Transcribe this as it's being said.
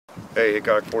Hey,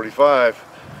 Hickok 45.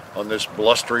 On this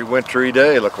blustery, wintry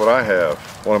day, look what I have.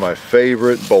 One of my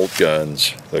favorite bolt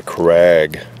guns, the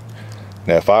Krag.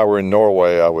 Now, if I were in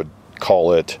Norway, I would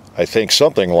call it, I think,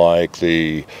 something like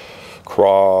the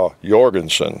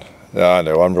Krag-Jorgenson. Now, I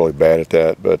know I'm really bad at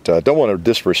that, but I don't want to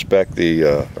disrespect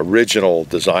the original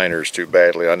designers too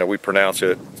badly. I know we pronounce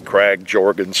it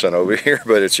Krag-Jorgenson over here,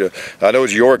 but I know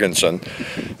it's Jorgensen,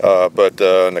 but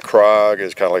and the Krag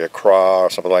is kind of like a craw or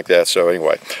something like that. So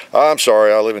anyway, I'm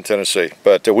sorry, I live in Tennessee,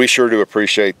 but we sure do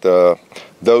appreciate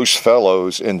those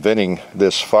fellows inventing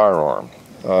this firearm.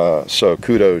 So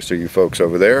kudos to you folks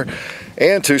over there,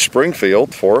 and to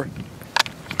Springfield for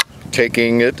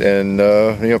taking it and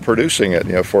producing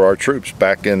it for our troops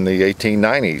back in the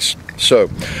 1890s. So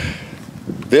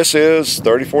this is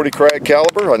 30-40 Krag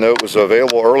caliber. I know it was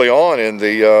available early on in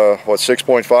the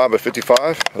 6.5 by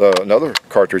 55, another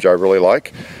cartridge I really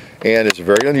like, and it's a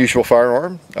very unusual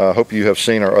firearm. I hope you have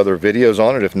seen our other videos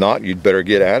on it. If not, you'd better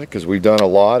get at it, because we've done a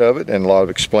lot of it and a lot of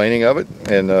explaining of it,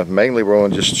 and mainly we're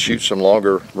going to just shoot some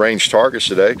longer range targets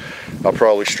today. I'll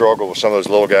probably struggle with some of those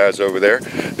little guys over there.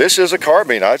 This is a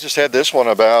carbine. I just had this one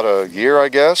about a year, I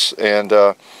guess, and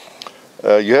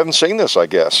you haven't seen this, I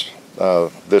guess,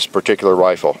 this particular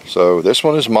rifle. So this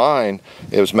one is mine.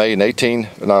 It was made in it's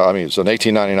an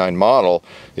 1899 model.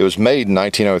 It was made in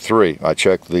 1903. I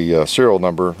checked the serial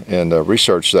number and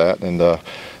researched that, and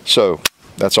so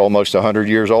that's almost 100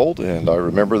 years old, and I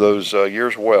remember those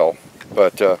years well.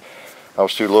 But I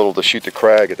was too little to shoot the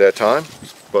Krag at that time,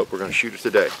 but we're going to shoot it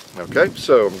today. Okay,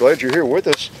 so I'm glad you're here with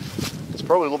us. It's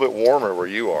probably a little bit warmer where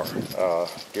you are.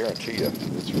 Guarantee you,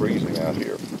 it's freezing out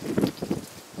here.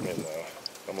 And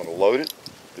I'm going to load it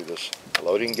through this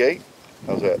loading gate.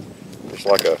 How's that? It's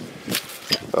like a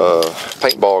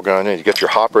paintball gun, and you get your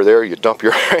hopper there, you dump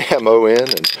your ammo in,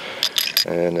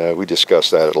 and we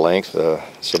discussed that at length,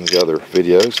 some of the other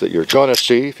videos that you're going to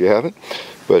see if you haven't.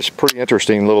 But it's a pretty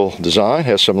interesting little design,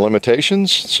 has some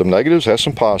limitations, some negatives, has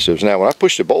some positives. Now when I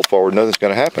push the bolt forward, nothing's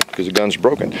going to happen because the gun's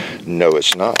broken. No,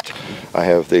 it's not. I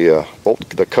have the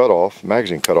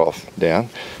magazine cutoff down,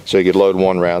 so you could load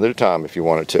one round at a time if you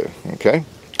wanted to. Okay,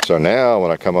 so now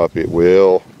when I come up, it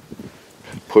will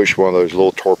push one of those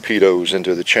little torpedoes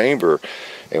into the chamber,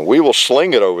 and we will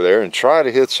sling it over there and try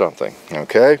to hit something.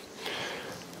 Okay,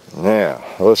 now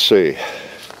let's see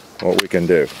what we can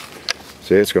do.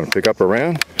 See, it's going to pick up a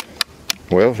round.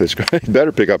 Well, it's going to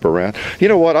better pick up a round. You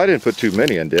know what? I didn't put too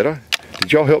many in, did I?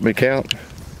 Did y'all help me count?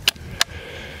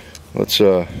 Let's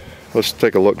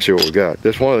take a look and see what we got.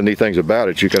 That's one of the neat things about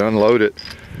it. You can unload it,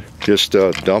 just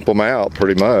dump them out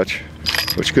pretty much,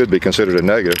 which could be considered a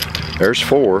negative. There's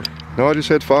 4. No, I just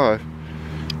had 5.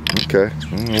 Okay, I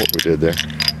don't know what we did there.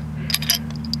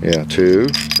 Yeah, 2,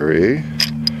 3,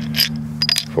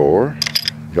 4.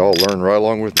 Y'all learn right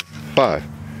along with me. 5.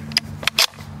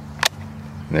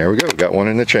 There we go, got one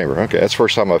in the chamber. Okay, that's the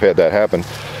first time I've had that happen.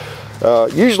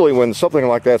 Usually when something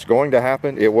like that's going to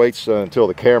happen, it waits until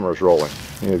the camera's rolling.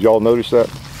 Y'all notice that?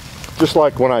 Just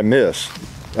like when I miss.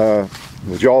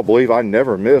 Would y'all believe I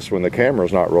never miss when the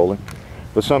camera's not rolling?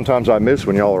 But sometimes I miss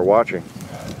when y'all are watching.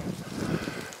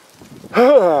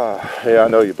 Yeah, I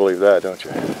know you believe that, don't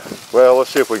you? Well,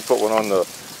 let's see if we can put one on the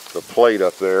plate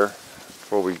up there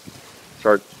before we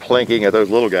start plinking at those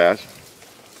little guys.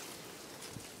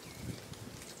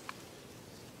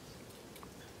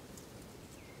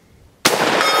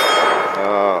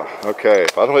 Okay,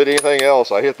 if I don't hit anything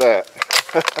else, I hit that.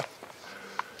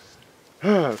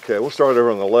 Okay, we'll start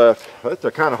over on the left. I have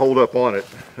to kind of hold up on it.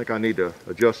 I think I need to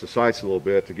adjust the sights a little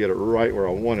bit to get it right where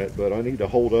I want it, but I need to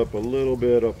hold up a little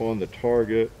bit up on the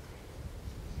target,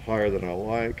 higher than I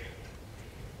like.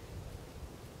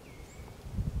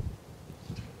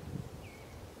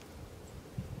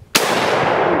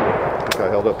 I think I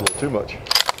held up a little too much.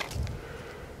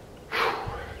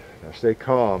 Now stay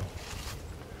calm.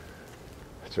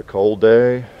 It's a cold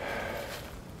day.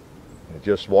 I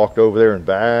just walked over there and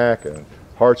back, and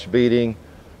heart's beating,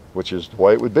 which is the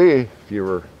way it would be if you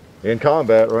were in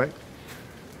combat, right?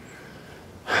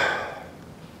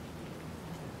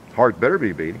 Heart better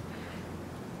be beating.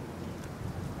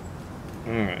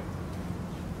 All right.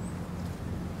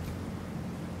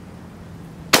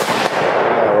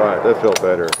 All right, that felt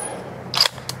better.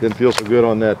 Didn't feel so good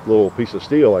on that little piece of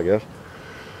steel, I guess.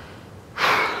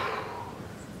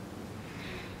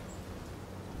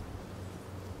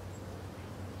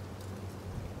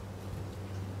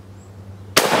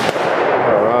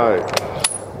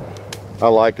 I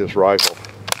like this rifle.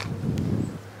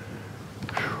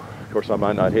 Of course, I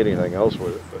might not hit anything else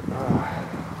with it, but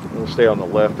we'll stay on the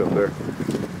left up there.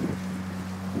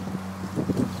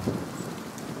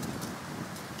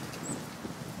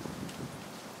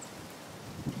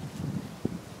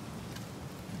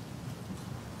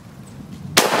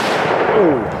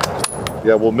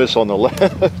 Yeah, we'll miss on the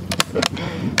left.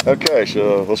 Okay,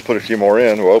 so let's put a few more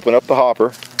in. We'll open up the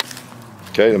hopper.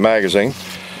 Okay, the magazine.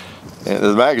 And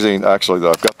the magazine, actually,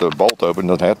 I've got the bolt open,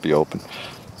 doesn't have to be open.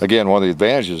 Again, one of the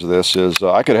advantages of this is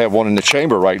I could have one in the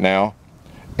chamber right now,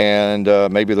 and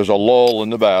maybe there's a lull in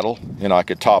the battle, and I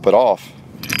could top it off.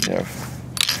 You know,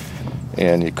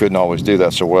 and you couldn't always do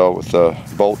that so well with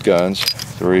bolt guns.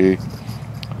 3,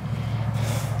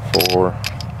 4,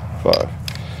 5.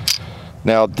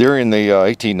 Now, during the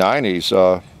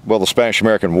 1890s, well, the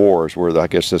Spanish-American Wars, where I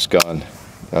guess this gun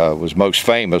was most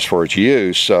famous for its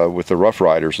use with the Rough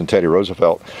Riders and Teddy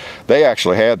Roosevelt, they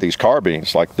actually had these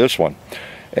carbines like this one.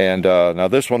 And now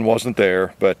this one wasn't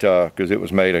there, but because it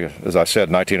was made, as I said,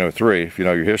 in 1903, if you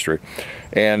know your history.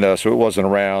 And so it wasn't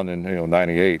around in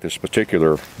 98, this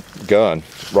particular gun,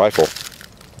 rifle.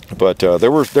 But there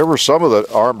were some of the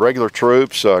armed regular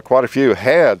troops, quite a few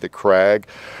had the Krag,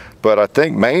 but I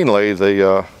think mainly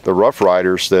the Rough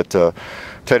Riders that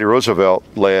Teddy Roosevelt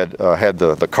led had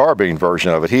the carbine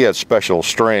version of it. He had special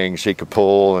strings he could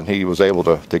pull, and he was able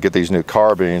to get these new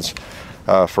carbines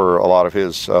for a lot of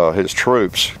his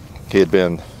troops. He had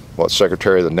been, what,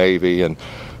 Secretary of the Navy, and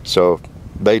so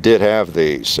they did have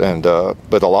these. And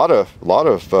but a lot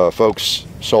of folks,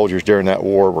 soldiers during that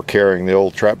war, were carrying the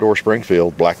old trapdoor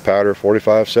Springfield black powder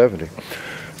 45-70.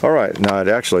 All right, now it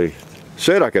actually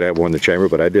said I could have one in the chamber,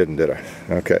 but I didn't, did I?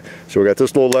 Okay, so we got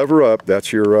this little lever up.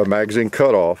 That's your magazine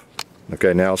cutoff.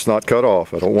 Okay, now it's not cut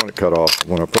off. I don't want it cut off. I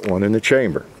want to put one in the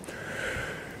chamber.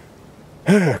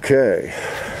 Okay,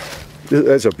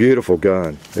 that's a beautiful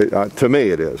gun. To me,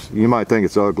 it is. You might think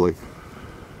it's ugly.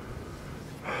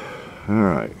 All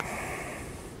right.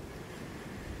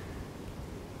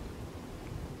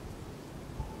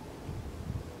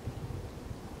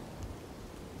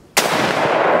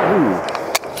 Ooh.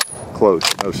 Close,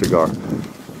 no cigar.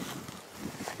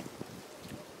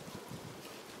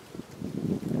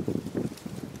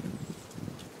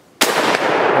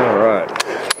 All right.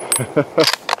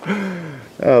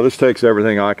 Oh, this takes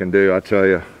everything I can do. I tell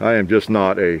you, I am just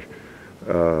not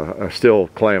I still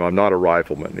claim I'm not a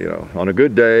rifleman. You know, on a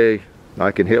good day, I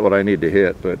can hit what I need to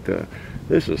hit, but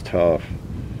this is tough.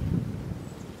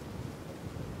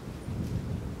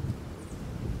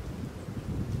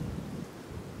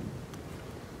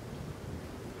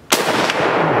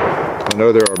 I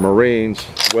know there are Marines,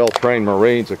 well-trained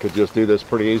Marines, that could just do this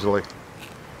pretty easily.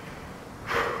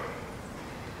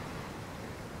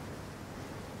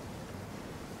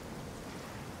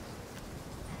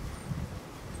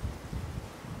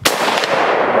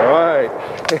 All right.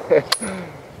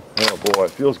 Oh boy,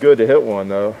 it feels good to hit one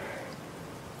though.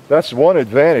 That's one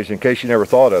advantage, in case you never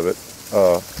thought of it,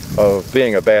 of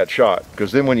being a bad shot.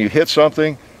 Because then when you hit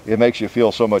something, it makes you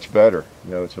feel so much better.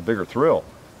 You know, it's a bigger thrill.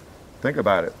 Think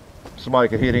about it. Somebody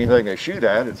can hit anything they shoot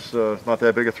at, it's not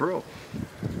that big a thrill.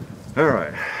 All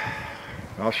right,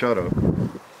 I'll shut up.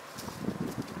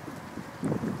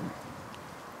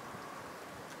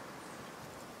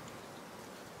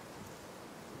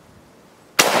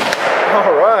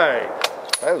 All right,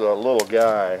 that was a little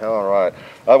guy. All right,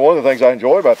 one of the things I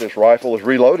enjoy about this rifle is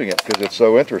reloading it, because it's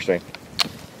so interesting.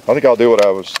 I think I'll do what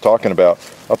I was talking about.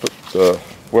 I'll put,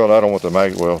 well, I don't want the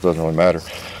mag, well, it doesn't really matter.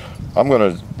 I'm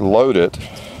going to load it.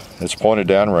 It's pointed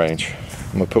down range.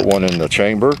 I'm going to put one in the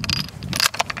chamber,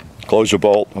 close the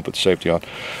bolt, I'll put the safety on,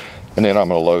 and then I'm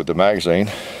going to load the magazine,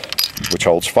 which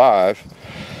holds 5.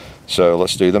 So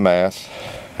let's do the math.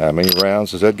 How many rounds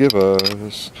does that give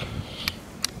us?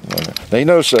 Now you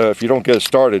notice if you don't get it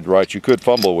started right, you could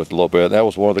fumble with it a little bit. That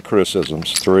was one of the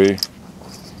criticisms. 3,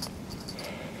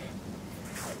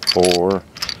 4,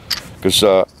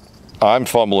 because I'm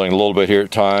fumbling a little bit here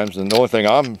at times, and the only thing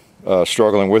I'm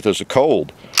struggling with is the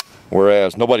cold.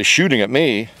 Whereas nobody's shooting at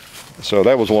me, so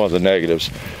that was one of the negatives.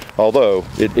 Although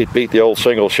it beat the old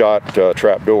single shot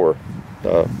trap door,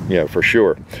 you know, for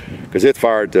sure, because it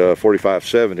fired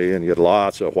 45-70, and you had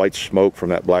lots of white smoke from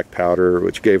that black powder,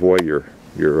 which gave away your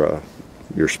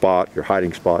spot, your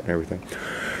hiding spot, and everything.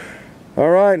 All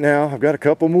right, now I've got a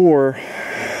couple more.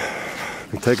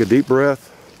 Take a deep breath.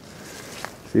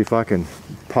 See if I can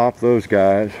pop those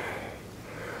guys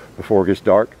before it gets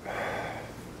dark.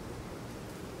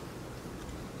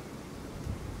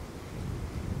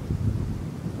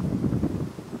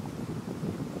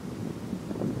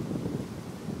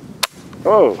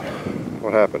 Oh,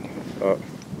 what happened?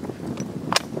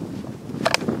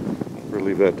 We'll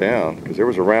leave that down, because there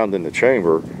was a round in the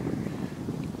chamber.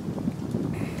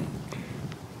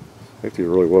 Safety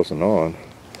really wasn't on.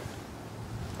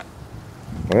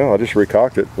 Well, I just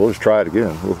recocked it. We'll just try it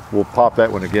again. We'll pop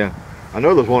that one again. I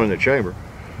know there's one in the chamber.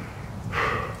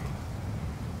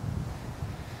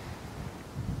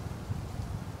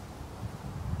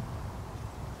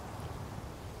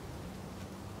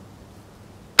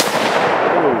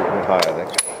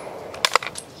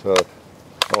 So,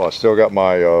 oh, I still got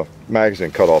my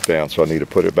magazine cut off down, so I need to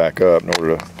put it back up in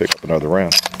order to pick up another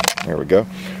round. There we go.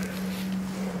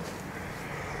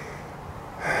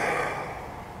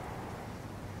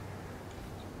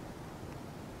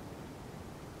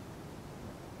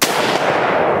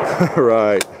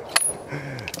 Right.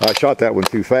 I shot that one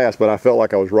too fast, but I felt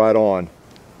like I was right on.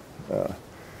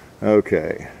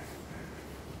 Okay.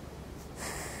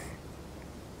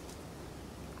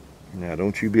 Now,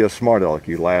 don't you be a smart aleck,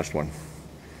 you last one.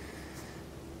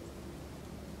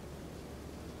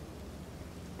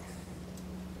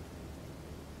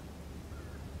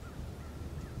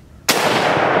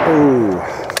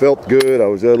 Oh, felt good. I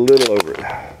was a little over it.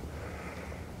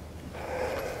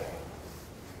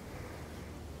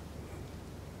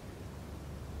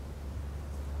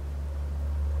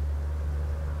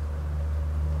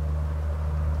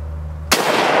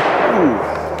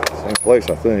 Same place,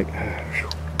 I think.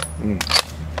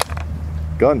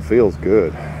 Gun feels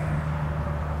good.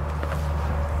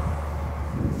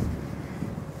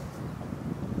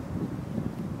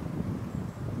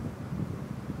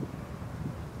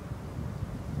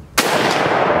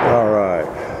 All right.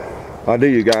 I knew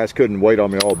you guys couldn't wait on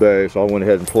me all day, so I went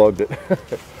ahead and plugged it.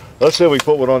 Let's see if we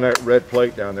put one on that red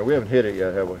plate down there. We haven't hit it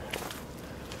yet, have we?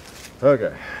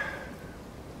 Okay.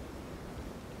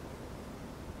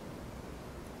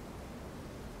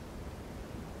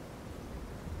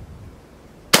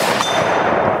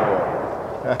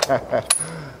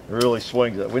 Really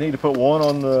swings it. We need to put one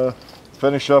on the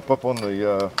finish up on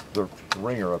the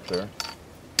ringer up there.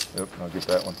 Yep, I'll get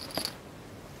that one.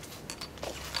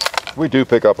 We do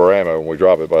pick up our ammo when we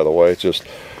drop it, by the way. It's just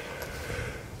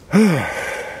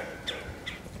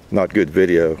not good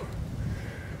video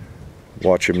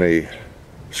watching me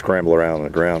scramble around on the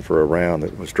ground for a round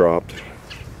that was dropped,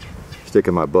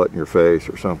 sticking my butt in your face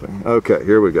or something. Okay,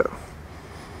 here we go.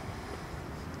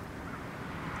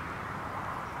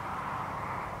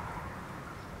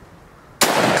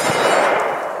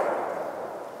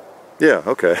 Yeah,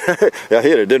 okay. Yeah, I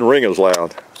hit it. It didn't ring as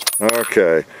loud.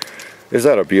 Okay. Is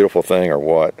that a beautiful thing or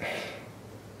what?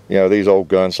 You know, these old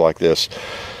guns like this,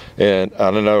 and I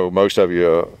don't know, most of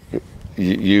you,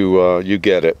 you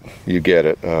get it. You get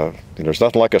it. There's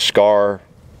nothing like a Scar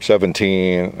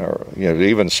 17, or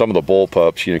even some of the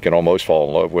bullpups you can almost fall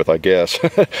in love with, I guess.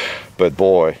 But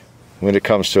boy, when it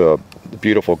comes to a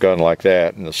beautiful gun like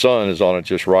that, and the sun is on it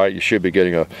just right, you should be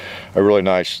getting a really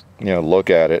nice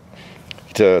look at it.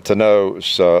 To know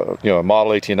it's a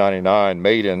model 1899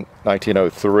 made in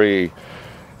 1903,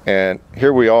 and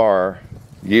here we are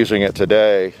using it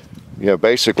today,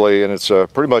 basically, and it's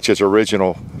pretty much its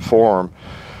original form.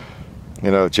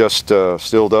 Just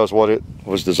still does what it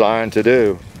was designed to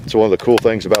do. It's one of the cool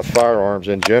things about firearms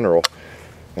in general,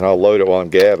 and I'll load it while I'm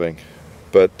gabbing,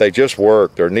 but they just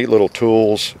work. They're neat little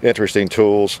tools, interesting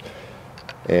tools,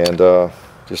 and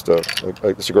it's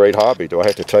a great hobby. Do I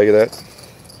have to tell you that?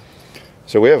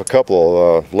 So we have a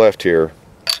couple left here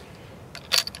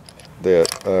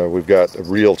that we've got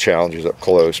real challenges up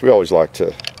close. We always like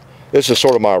to, this is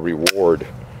sort of my reward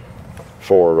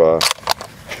for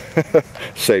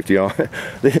safety on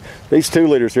it. These 2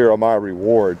 liters here are my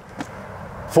reward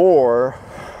for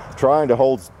trying to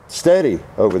hold steady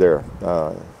over there,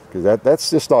 because that's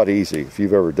just not easy. If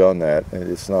you've ever done that,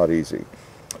 it's not easy.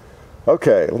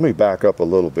 Okay, let me back up a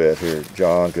little bit here,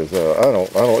 John, because I don't.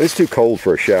 It's too cold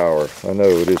for a shower. I know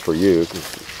it is for you,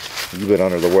 because you've been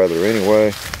under the weather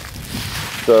anyway.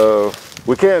 So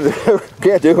we can't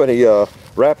do any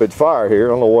rapid fire here. I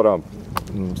don't know what I'm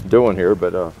doing here,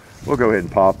 but we'll go ahead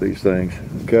and pop these things.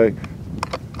 Okay.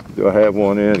 Do I have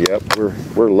one in? Yep.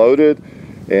 We're loaded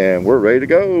and we're ready to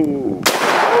go.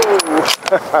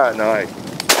 Oh, nice.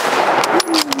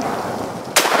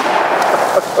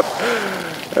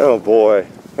 Oh boy,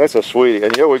 that's a sweetie.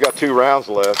 And we got 2 rounds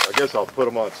left. I guess I'll put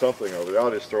them on something over there.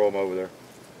 I'll just throw them over there.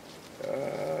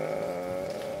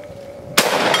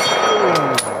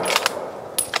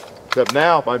 Except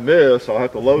now, if I miss, I'll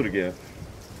have to load again.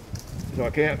 So I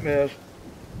can't miss.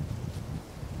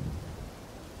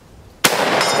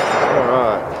 All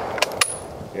right.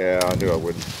 Yeah, I knew I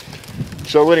wouldn't.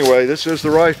 So anyway, this is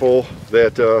the rifle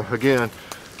that, again,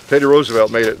 Teddy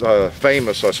Roosevelt made it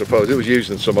famous, I suppose. It was used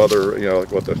in some other,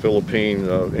 like what the Philippine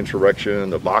insurrection,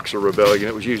 the Boxer Rebellion.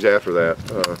 It was used after that.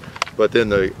 But then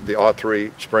the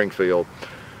 .03 Springfield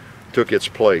took its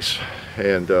place,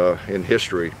 and in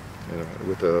history,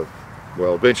 with the,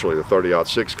 well, eventually the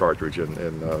 30-06 cartridge in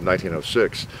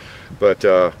 1906. But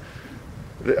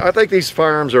I think these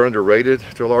firearms are underrated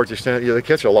to a large extent. They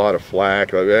catch a lot of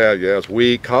flack. Yeah, it's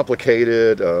weak,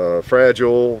 complicated,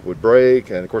 fragile, would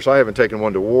break. And of course, I haven't taken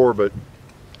one to war, but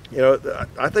you know,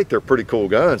 I think they're pretty cool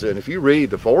guns. And if you read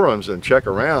the forums and check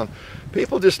around,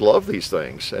 people just love these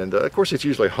things. And of course, it's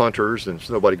usually hunters and there's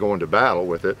nobody going to battle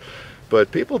with it.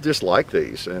 But people just like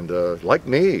these. And like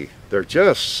me, they're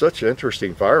just such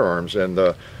interesting firearms. And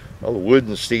all the wood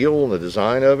and steel and the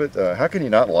design of it, how can you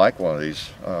not like one of these?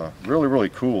 Really, really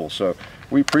cool. So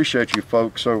we appreciate you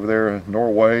folks over there in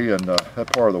Norway and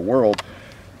that part of the world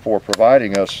for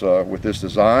providing us with this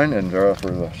design, and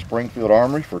for the Springfield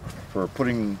Armory for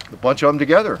putting a bunch of them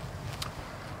together.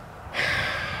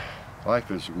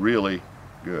 Life is really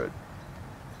good.